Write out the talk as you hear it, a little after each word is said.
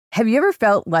Have you ever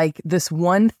felt like this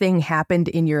one thing happened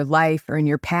in your life or in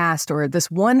your past, or this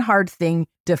one hard thing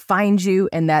defined you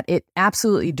and that it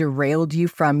absolutely derailed you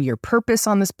from your purpose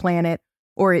on this planet,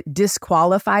 or it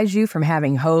disqualifies you from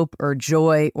having hope or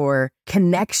joy or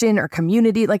connection or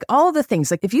community, like all the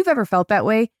things? Like if you've ever felt that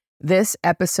way, this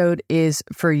episode is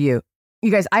for you.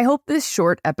 You guys, I hope this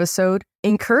short episode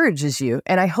encourages you,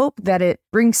 and I hope that it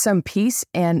brings some peace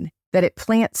and that it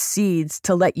plants seeds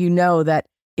to let you know that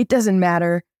it doesn't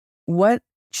matter what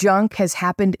junk has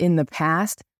happened in the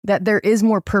past, that there is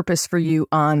more purpose for you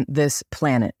on this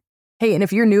planet. Hey, and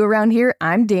if you're new around here,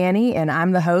 I'm Danny, and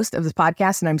I'm the host of this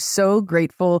podcast, and I'm so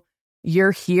grateful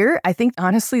you're here. I think,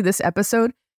 honestly, this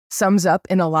episode sums up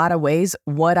in a lot of ways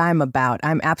what I'm about.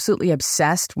 I'm absolutely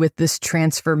obsessed with this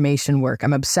transformation work.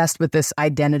 I'm obsessed with this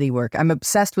identity work. I'm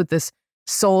obsessed with this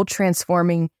soul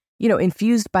transforming,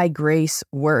 infused by grace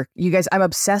work. You guys, I'm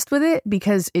obsessed with it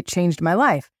because it changed my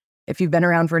life. If you've been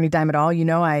around for any time at all,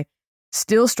 I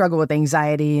still struggle with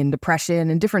anxiety and depression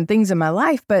and different things in my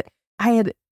life, but I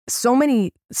had so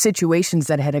many situations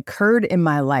that had occurred in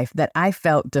my life that I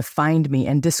felt defined me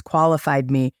and disqualified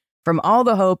me from all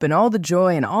the hope and all the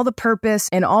joy and all the purpose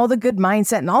and all the good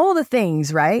mindset and all the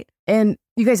things, right? And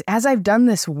you guys, as I've done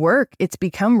this work, it's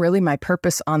become really my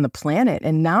purpose on the planet.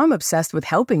 And now I'm obsessed with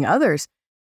helping others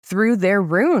through their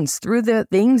wounds, through the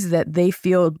things that they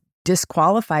feel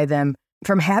disqualify them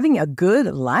from having a good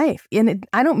life. And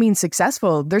I don't mean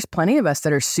successful. There's plenty of us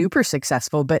that are super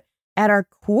successful, but at our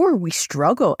core, we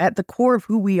struggle at the core of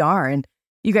who we are. And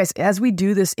you guys, as we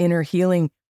do this inner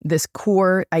healing, this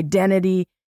core identity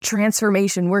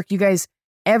transformation work, you guys,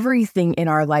 everything in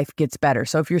our life gets better.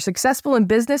 So if you're successful in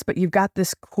business, but you've got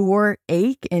this core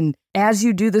ache, and as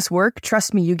you do this work,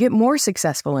 trust me, you get more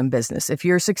successful in business. If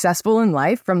you're successful in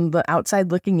life from the outside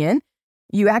looking in,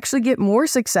 you actually get more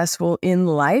successful in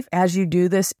life as you do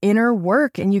this inner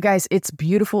work. And you guys, it's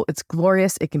beautiful. It's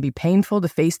glorious. It can be painful to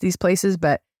face these places,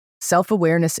 but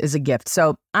self-awareness is a gift.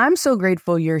 So I'm so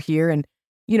grateful you're here. And,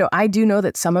 I do know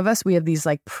that some of us, we have these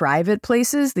like private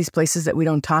places, these places that we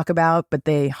don't talk about, but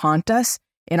they haunt us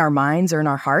in our minds or in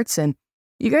our hearts. And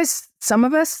you guys, some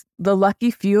of us, the lucky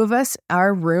few of us,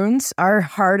 our wounds, our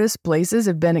hardest places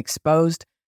have been exposed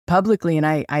publicly, and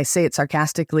I say it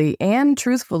sarcastically and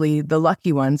truthfully, the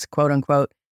lucky ones, quote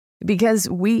unquote, because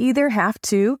we either have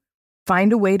to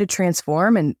find a way to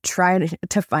transform and try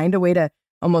to find a way to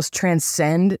almost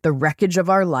transcend the wreckage of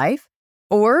our life,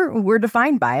 or we're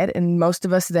defined by it. And most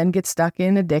of us then get stuck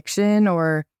in addiction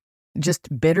or just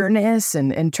bitterness.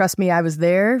 And trust me, I was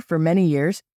there for many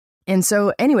years. And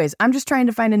so anyways, I'm just trying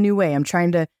to find a new way. I'm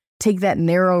trying to take that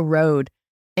narrow road.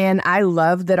 And I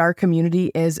love that our community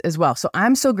is as well. So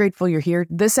I'm so grateful you're here.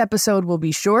 This episode will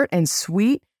be short and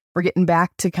sweet. We're getting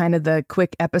back to kind of the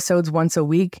quick episodes once a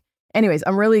week. Anyways,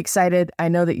 I'm really excited. I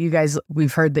know that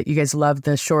we've heard that you guys love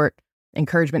the short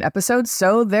encouragement episodes.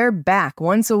 So they're back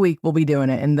once a week. We'll be doing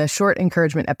it. And the short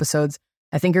encouragement episodes,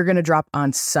 I think, are going to drop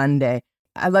on Sunday.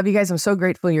 I love you guys. I'm so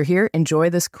grateful you're here. Enjoy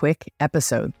this quick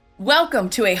episode. Welcome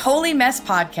to a Holy Mess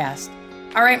podcast.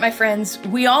 All right, my friends,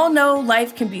 we all know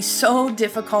life can be so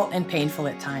difficult and painful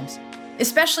at times,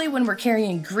 especially when we're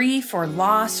carrying grief or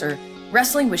loss or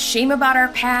wrestling with shame about our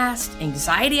past,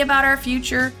 anxiety about our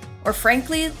future, or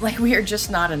frankly, like we are just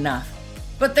not enough.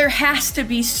 But there has to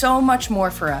be so much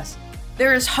more for us.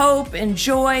 There is hope and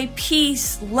joy,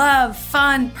 peace, love,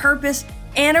 fun, purpose,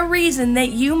 and a reason that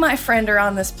you, my friend, are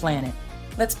on this planet.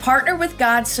 Let's partner with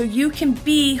God so you can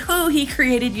be who He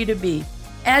created you to be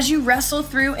as you wrestle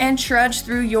through and trudge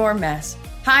through your mess.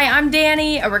 Hi, I'm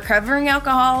Danny, a recovering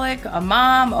alcoholic, a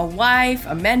mom, a wife,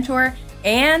 a mentor,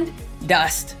 and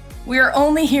dust. We are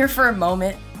only here for a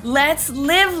moment. Let's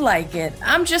live like it.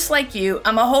 I'm just like you.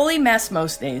 I'm a holy mess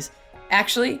most days.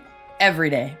 Actually, every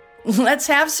day. Let's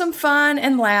have some fun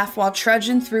and laugh while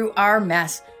trudging through our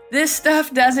mess. This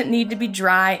stuff doesn't need to be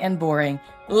dry and boring.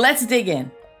 Let's dig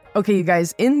in. Okay, you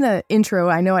guys, in the intro,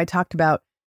 I know I talked about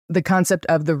the concept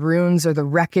of the ruins or the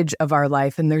wreckage of our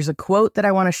life. And there's a quote that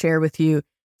I want to share with you.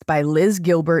 It's by Liz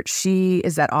Gilbert. She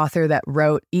is that author that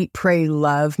wrote Eat, Pray,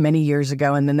 Love many years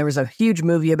ago. And then there was a huge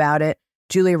movie about it.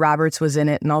 Julia Roberts was in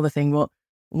it and all the thing. Well,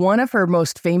 one of her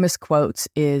most famous quotes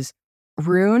is,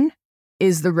 "Ruin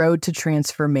is the road to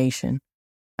transformation."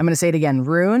 I'm going to say it again.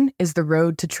 Ruin is the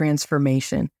road to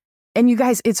transformation. And you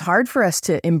guys, it's hard for us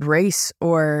to embrace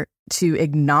or to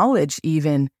acknowledge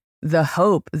even the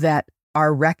hope that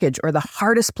our wreckage or the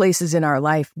hardest places in our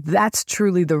life, that's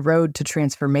truly the road to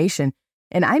transformation.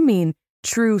 And I mean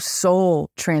true soul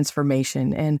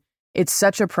transformation. And it's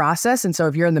such a process. And so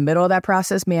if you're in the middle of that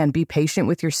process, man, be patient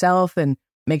with yourself and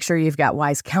make sure you've got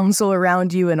wise counsel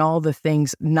around you and all the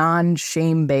things,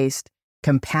 non-shame based.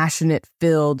 compassionate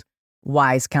filled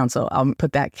wise counsel. I'll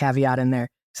put that caveat in there.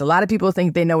 So a lot of people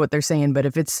think they know what they're saying, but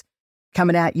if it's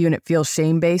coming at you and it feels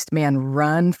shame-based, man,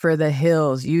 run for the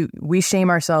hills. We shame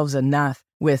ourselves enough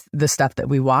with the stuff that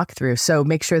we walk through. So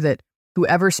make sure that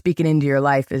whoever's speaking into your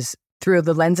life is through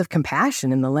the lens of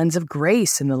compassion and the lens of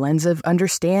grace and the lens of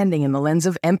understanding and the lens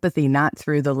of empathy, not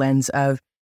through the lens of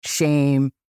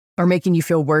shame or making you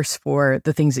feel worse for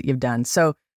the things that you've done.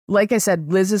 So like I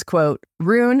said, Liz's quote,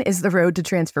 Rune is the road to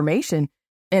transformation.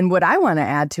 And what I want to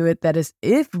add to it, that is,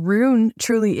 if Rune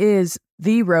truly is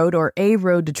the road or a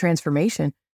road to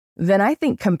transformation, then I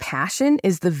think compassion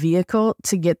is the vehicle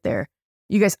to get there.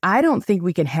 You guys, I don't think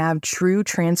we can have true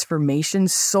transformation,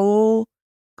 soul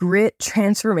grit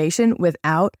transformation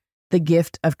without the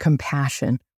gift of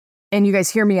compassion. And you guys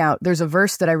hear me out. There's a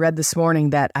verse that I read this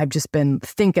morning that I've just been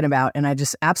thinking about, and I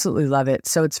just absolutely love it.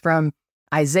 So it's from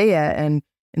Isaiah, and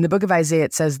in the book of Isaiah,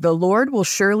 it says, "The Lord will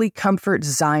surely comfort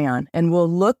Zion and will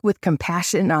look with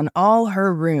compassion on all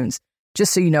her ruins."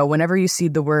 Just so you know, whenever you see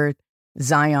the word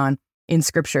Zion in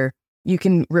scripture, you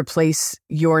can replace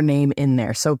your name in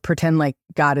there. So pretend like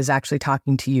God is actually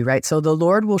talking to you, right? So the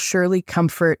Lord will surely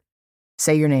comfort,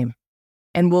 say your name,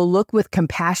 and will look with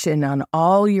compassion on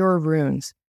all your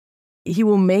ruins. He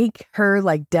will make her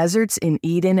like deserts in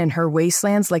Eden and her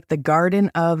wastelands like the garden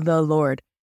of the Lord.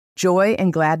 Joy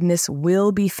and gladness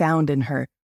will be found in her.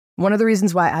 One of the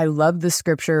reasons why I love this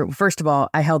scripture, first of all,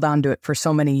 I held on to it for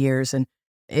so many years. And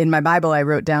in my Bible, I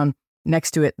wrote down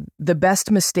next to it, the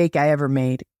best mistake I ever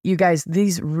made. You guys,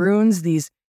 these ruins, these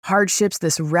hardships,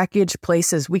 this wreckage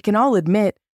places, we can all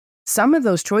admit some of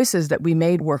those choices that we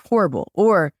made were horrible.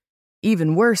 Or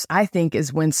even worse, I think,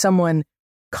 is when someone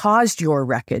caused your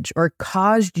wreckage or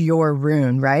caused your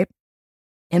ruin, right?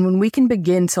 And when we can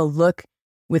begin to look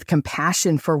with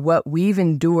compassion for what we've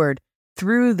endured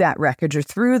through that wreckage or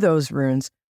through those ruins,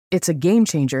 it's a game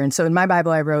changer. And so in my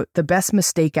Bible, I wrote, the best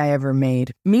mistake I ever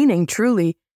made, meaning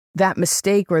truly that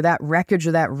mistake or that wreckage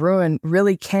or that ruin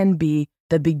really can be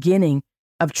the beginning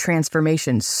of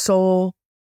transformation, soul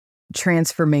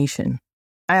transformation.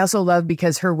 I also love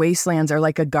because her wastelands are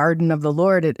like a garden of the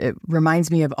Lord. It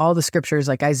reminds me of all the scriptures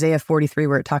like Isaiah 43,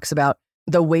 where it talks about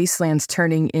the wastelands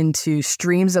turning into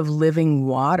streams of living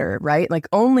water, right? Like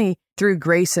only through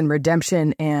grace and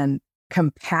redemption and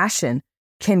compassion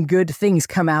can good things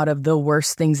come out of the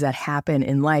worst things that happen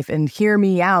in life. And hear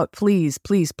me out, please,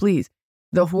 please, please.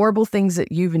 The horrible things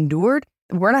that you've endured,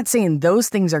 we're not saying those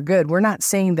things are good. We're not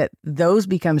saying that those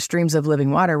become streams of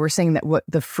living water. We're saying that what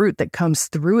the fruit that comes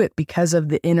through it because of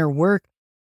the inner work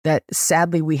that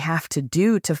sadly we have to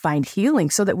do to find healing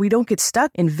so that we don't get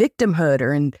stuck in victimhood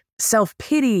or in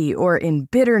self-pity or in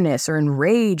bitterness or in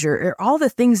rage or all the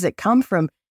things that come from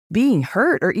being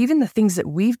hurt, or even the things that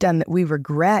we've done that we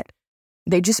regret.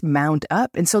 They just mount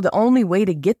up. And so the only way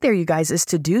to get there, you guys, is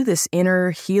to do this inner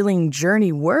healing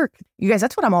journey work. You guys,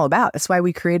 that's what I'm all about. That's why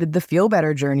we created the Feel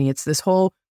Better journey. It's this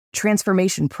whole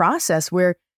transformation process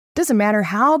where it doesn't matter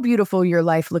how beautiful your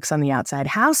life looks on the outside,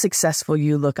 how successful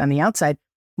you look on the outside,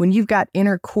 when you've got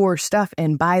inner core stuff,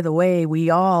 and by the way, we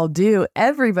all do,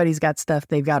 everybody's got stuff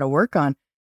they've got to work on.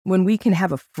 When we can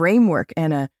have a framework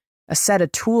and a set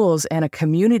of tools and a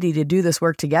community to do this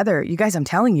work together, you guys, I'm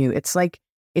telling you,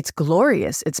 it's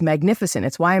glorious. It's magnificent.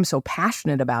 It's why I'm so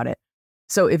passionate about it.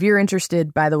 So if you're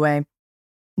interested, by the way,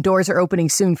 doors are opening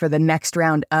soon for the next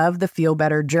round of the Feel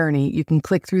Better journey. You can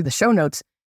click through the show notes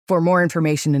for more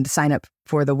information and to sign up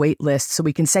for the wait list so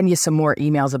we can send you some more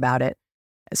emails about it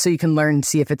so you can learn and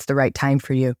see if it's the right time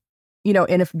for you. You know,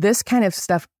 and if this kind of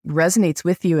stuff resonates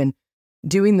with you and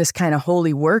doing this kind of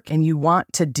holy work and you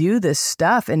want to do this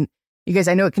stuff, and you guys,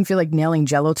 I know it can feel like nailing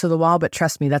Jell-O to the wall, but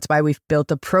trust me, that's why we've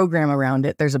built a program around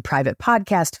it. There's a private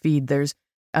podcast feed. There's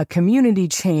a community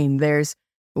chain.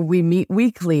 We meet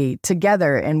weekly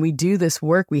together and we do this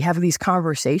work. We have these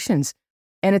conversations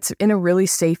and it's in a really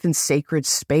safe and sacred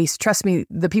space. Trust me,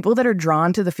 the people that are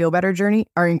drawn to the Feel Better journey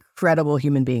are incredible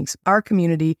human beings. Our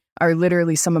community are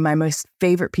literally some of my most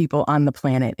favorite people on the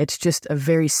planet. It's just a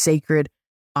very sacred,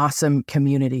 awesome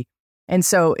community. And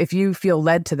so if you feel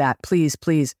led to that, please,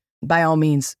 please, by all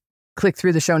means, click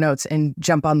through the show notes and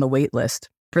jump on the wait list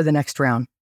for the next round.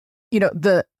 You know,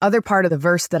 the other part of the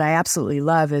verse that I absolutely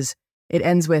love is it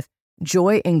ends with,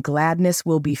 joy and gladness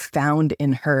will be found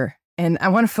in her. And I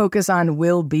want to focus on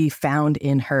will be found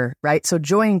in her, right? So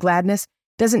joy and gladness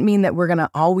doesn't mean that we're going to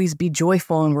always be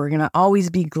joyful and we're going to always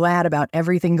be glad about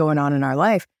everything going on in our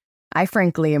life. I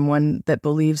frankly am one that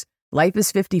believes life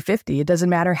is 50-50. It doesn't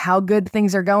matter how good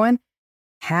things are going.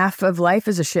 Half of life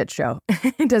is a shit show.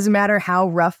 It doesn't matter how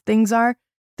rough things are.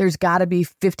 There's got to be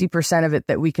 50% of it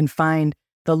that we can find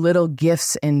the little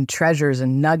gifts and treasures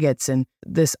and nuggets and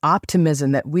this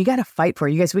optimism that we got to fight for.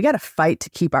 You guys, we got to fight to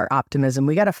keep our optimism.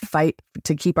 We got to fight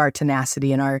to keep our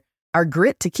tenacity and our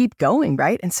grit to keep going,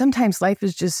 right? And sometimes life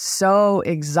is just so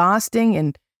exhausting.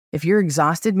 And if you're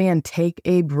exhausted, man, take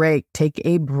a break, take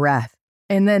a breath.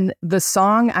 And then the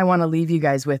song I want to leave you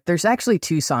guys with, there's actually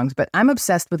 2 songs, but I'm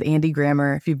obsessed with Andy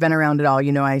Grammer. If you've been around at all,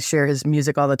 you know I share his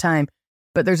music all the time.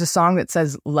 But there's a song that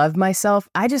says, "Love Myself."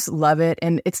 I just love it.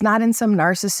 And it's not in some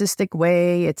narcissistic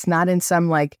way. It's not in some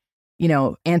like,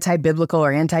 anti-biblical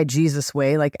or anti-Jesus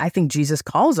way. Like, I think Jesus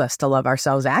calls us to love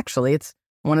ourselves. Actually, it's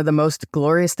one of the most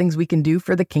glorious things we can do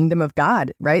for the kingdom of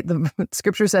God, right? The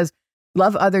scripture says,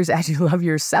 love others as you love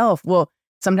yourself. Well,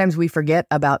 sometimes we forget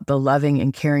about the loving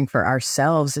and caring for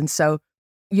ourselves. And so,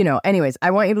 anyways,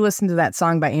 I want you to listen to that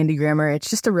song by Andy Grammer. It's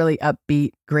just a really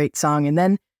upbeat, great song. And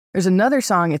then there's another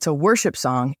song. It's a worship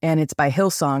song, and it's by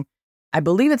Hillsong. I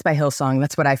believe it's by Hillsong.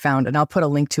 That's what I found, and I'll put a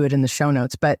link to it in the show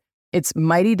notes. But it's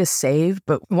 "Mighty to Save."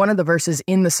 But one of the verses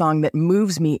in the song that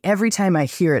moves me every time I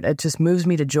hear it, it just moves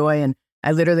me to joy, and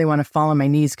I literally want to fall on my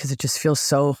knees because it just feels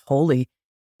so holy,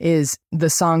 is the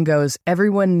song goes,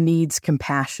 "Everyone needs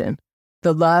compassion.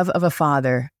 The love of a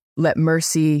father, let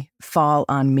mercy fall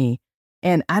on me."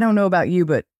 And I don't know about you,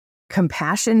 but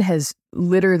compassion has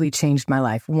literally changed my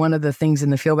life. One of the things in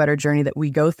the Feel Better journey that we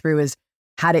go through is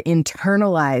how to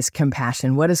internalize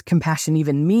compassion. What does compassion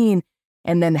even mean?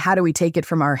 And then how do we take it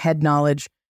from our head knowledge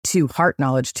to heart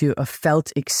knowledge, to a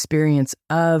felt experience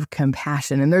of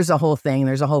compassion? And there's a whole thing,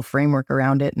 there's a whole framework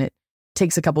around it. And it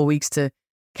takes a couple weeks to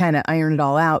kind of iron it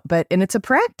all out. And it's a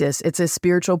practice. It's a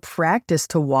spiritual practice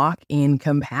to walk in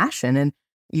compassion. And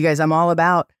you guys, I'm all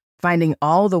about finding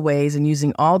all the ways and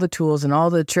using all the tools and all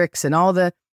the tricks and all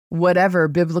the whatever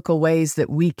biblical ways that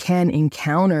we can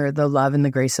encounter the love and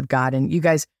the grace of God. And you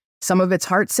guys, some of it's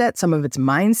heart set, some of it's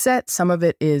mindset, some of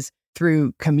it is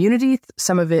through community,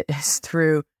 some of it is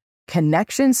through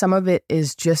connection, some of it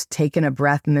is just taking a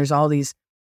breath. And there's all these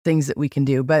things that we can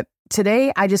do. But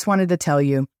today, I just wanted to tell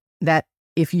you that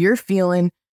if you're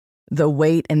feeling the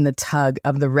weight and the tug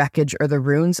of the wreckage or the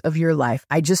ruins of your life,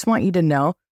 I just want you to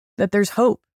know that there's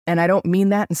hope. And I don't mean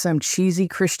that in some cheesy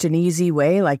Christianese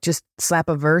way, like just slap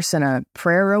a verse and a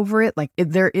prayer over it.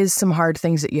 There is some hard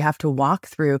things that you have to walk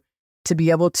through to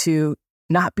be able to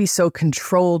not be so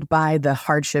controlled by the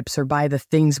hardships or by the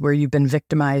things where you've been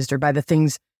victimized or by the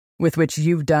things with which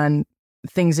you've done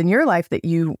things in your life that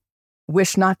you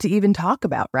wish not to even talk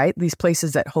about, right? These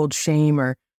places that hold shame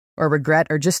or regret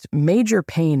or just major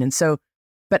pain. And so,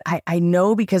 but I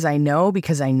know because I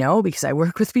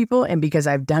work with people and because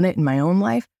I've done it in my own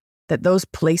life, that those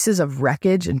places of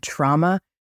wreckage and trauma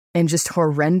and just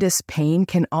horrendous pain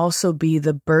can also be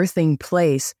the birthing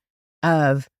place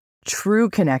of true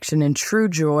connection and true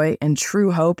joy and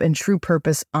true hope and true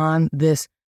purpose on this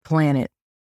planet.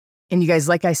 And you guys,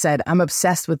 like I said, I'm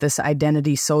obsessed with this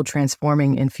identity, soul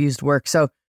transforming infused work. So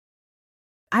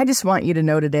I just want you to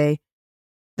know today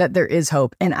that there is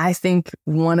hope. And I think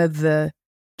one of the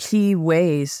key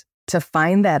ways to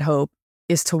find that hope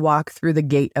is to walk through the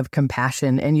gate of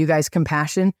compassion. And you guys,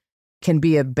 compassion can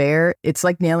be a bear. It's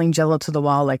like nailing Jello to the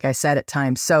wall, like I said at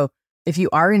times. So if you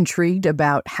are intrigued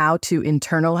about how to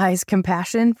internalize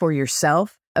compassion for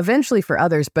yourself, eventually for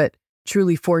others, but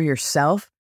truly for yourself,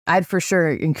 I'd for sure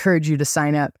encourage you to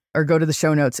sign up or go to the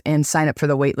show notes and sign up for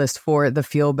the waitlist for the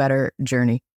Feel Better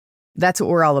journey. That's what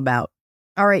we're all about.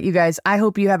 All right, you guys, I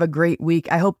hope you have a great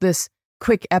week. I hope this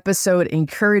quick episode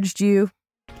encouraged you.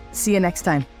 See you next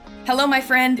time. Hello, my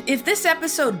friend. If this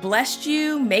episode blessed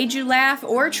you, made you laugh,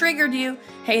 or triggered you,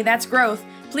 hey, that's growth.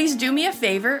 Please do me a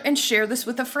favor and share this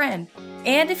with a friend.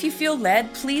 And if you feel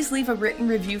led, please leave a written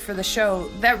review for the show.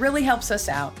 That really helps us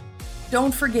out.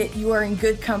 Don't forget you are in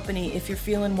good company if you're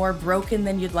feeling more broken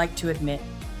than you'd like to admit.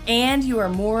 And you are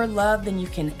more loved than you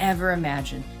can ever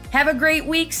imagine. Have a great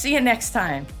week. See you next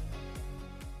time.